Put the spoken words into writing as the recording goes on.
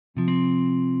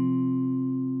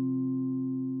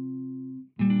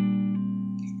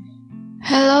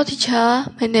Hello teacher,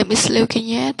 my name is Liu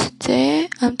Kenya. Today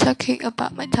I'm talking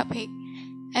about my topic.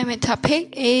 And my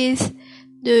topic is,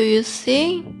 do you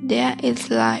think there is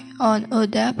life on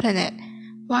other planet?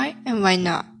 Why and why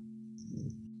not?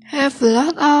 Have a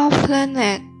lot of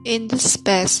planets in the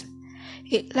space.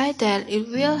 It's like that it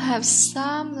will have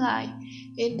some life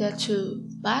in the too,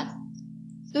 but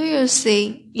do you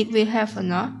think it will have or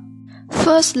not?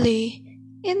 Firstly,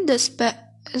 in the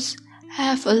space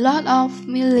have a lot of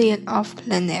millions of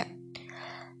planets.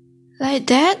 Like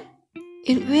that,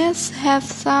 it will have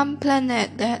some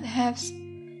planet that have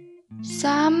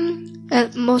some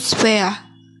atmosphere,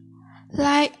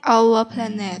 like our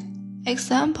planet.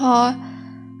 Example,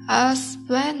 as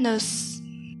Venus.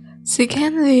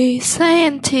 Secondly,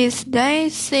 scientists they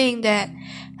think that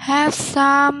have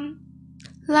some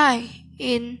life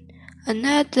in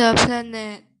another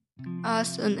planet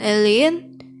as an alien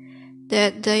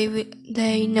that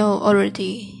they know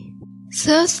already.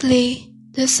 Thirdly,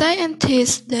 the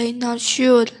scientists they not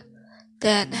sure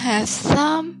that have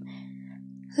some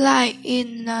life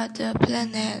in another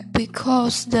planet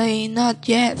because they not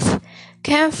yet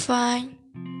can find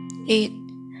it.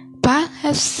 But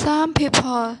have some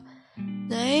people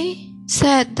they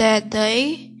said that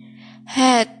they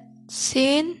had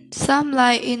seen some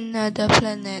life in another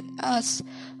planet as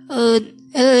an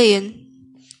alien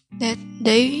that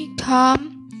they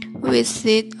come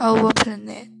visit our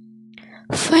planet.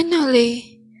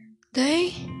 Finally, they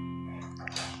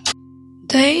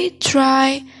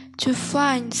try to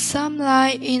find some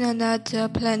life in another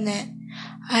planet.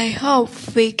 I hope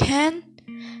we can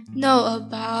know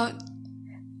about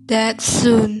that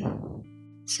soon.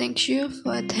 Thank you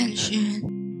for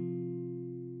attention.